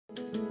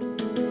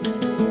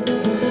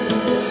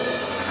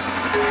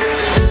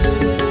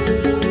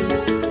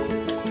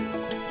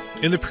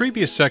In the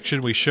previous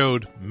section, we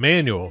showed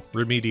manual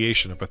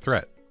remediation of a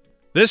threat.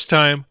 This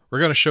time, we're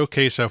going to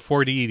showcase how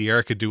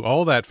FortiEDR could do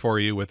all that for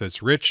you with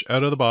its rich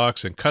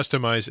out-of-the-box and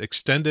customized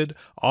extended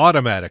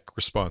automatic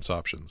response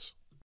options.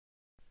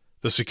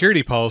 The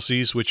security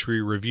policies, which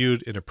we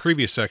reviewed in a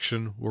previous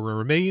section, will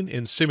remain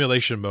in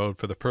simulation mode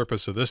for the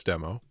purpose of this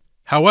demo.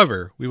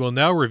 However, we will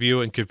now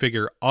review and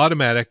configure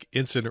automatic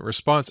incident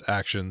response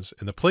actions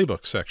in the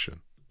Playbooks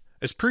section.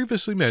 As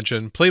previously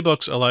mentioned,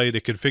 Playbooks allow you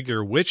to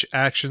configure which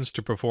actions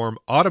to perform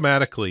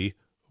automatically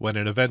when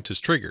an event is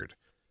triggered.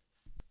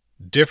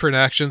 Different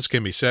actions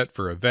can be set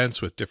for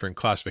events with different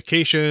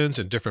classifications,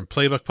 and different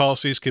playbook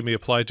policies can be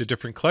applied to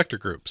different collector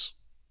groups.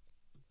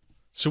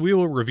 So we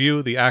will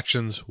review the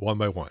actions one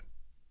by one.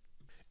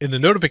 In the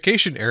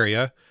notification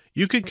area,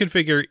 you can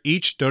configure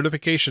each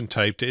notification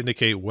type to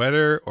indicate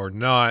whether or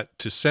not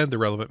to send the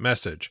relevant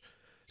message.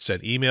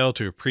 Send email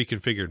to a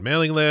pre-configured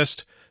mailing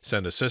list,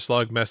 send a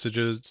syslog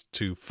messages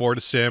to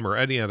FortiSIM or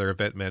any other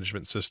event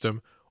management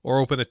system, or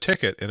open a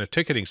ticket in a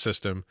ticketing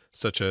system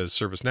such as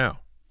ServiceNow.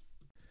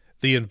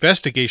 The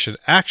investigation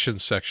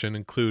actions section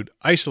include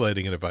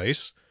isolating a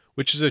device,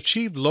 which is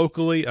achieved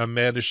locally on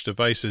managed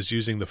devices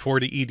using the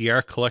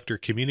FortiEDR collector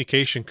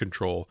communication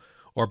control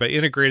or by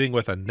integrating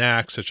with a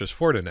NAC such as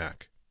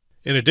FortiNAC.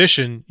 In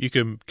addition, you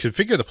can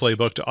configure the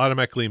playbook to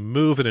automatically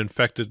move an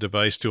infected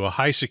device to a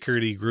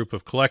high-security group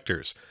of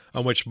collectors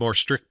on which more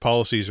strict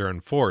policies are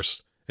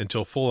enforced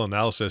until full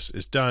analysis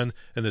is done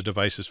and the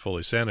device is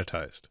fully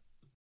sanitized.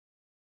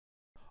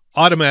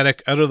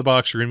 Automatic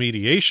out-of-the-box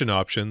remediation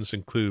options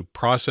include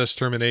process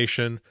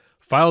termination,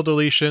 file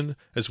deletion,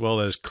 as well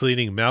as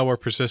cleaning malware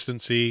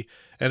persistency,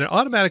 and an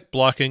automatic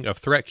blocking of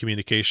threat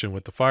communication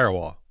with the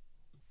firewall.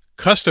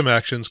 Custom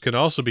actions can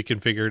also be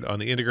configured on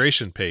the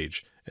integration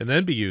page and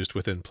then be used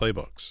within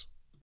Playbooks.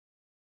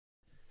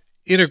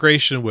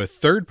 Integration with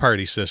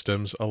third-party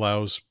systems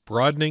allows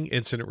broadening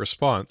incident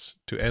response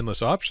to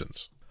endless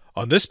options.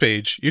 On this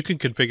page, you can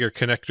configure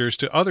connectors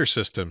to other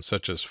systems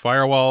such as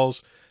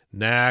firewalls,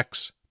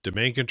 NACs,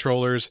 domain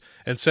controllers,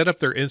 and set up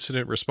their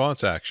incident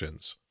response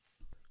actions.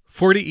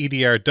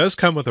 FortiEDR does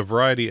come with a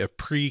variety of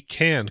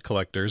pre-canned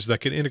collectors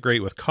that can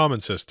integrate with common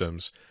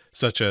systems,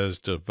 such as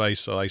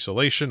device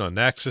isolation on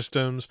NAC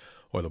systems,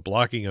 or the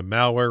blocking of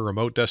malware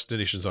remote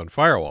destinations on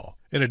firewall.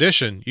 In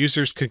addition,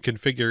 users can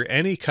configure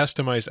any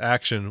customized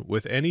action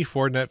with any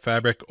Fortinet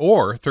fabric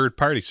or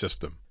third-party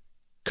system.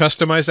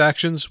 Customized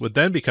actions would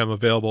then become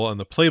available on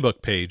the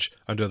Playbook page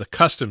under the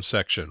Custom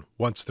section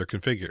once they're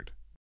configured.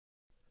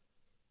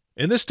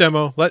 In this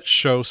demo, let's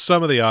show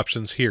some of the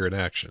options here in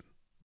action.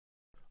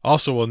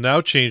 Also, we'll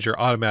now change your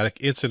automatic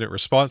incident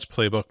response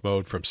playbook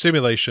mode from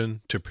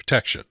simulation to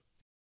protection.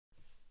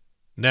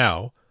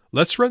 Now,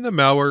 let's run the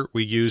malware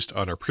we used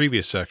on our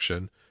previous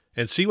section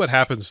and see what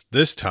happens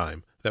this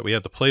time that we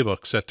have the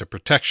playbook set to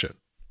protection.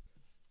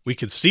 We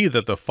can see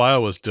that the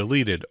file was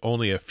deleted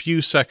only a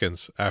few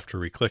seconds after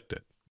we clicked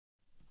it.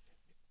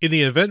 In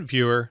the event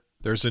viewer,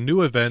 there's a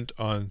new event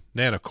on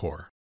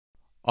Nanocore.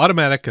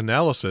 Automatic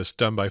analysis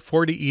done by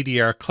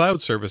FortiEDR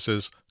Cloud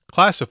Services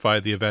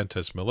classified the event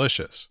as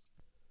malicious,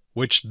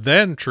 which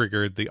then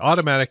triggered the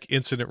automatic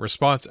incident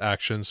response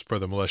actions for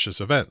the malicious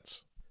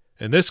events.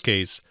 In this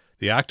case,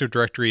 the Active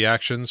Directory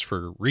actions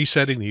for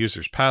resetting the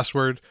user's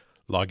password,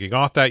 logging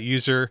off that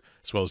user,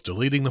 as well as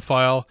deleting the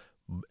file,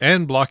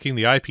 and blocking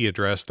the IP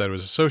address that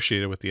was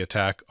associated with the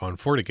attack on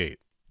FortiGate.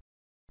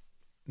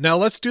 Now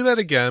let's do that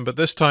again, but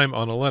this time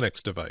on a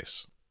Linux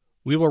device.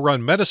 We will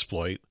run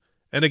Metasploit,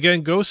 and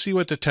again go see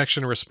what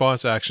detection and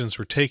response actions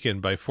were taken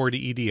by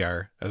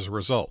FortiEDR as a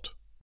result.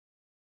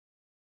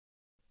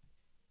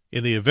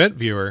 In the event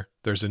viewer,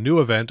 there's a new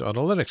event on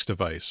a Linux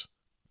device.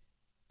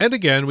 And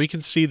again, we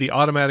can see the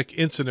automatic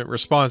incident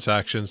response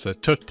actions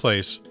that took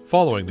place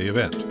following the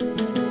event.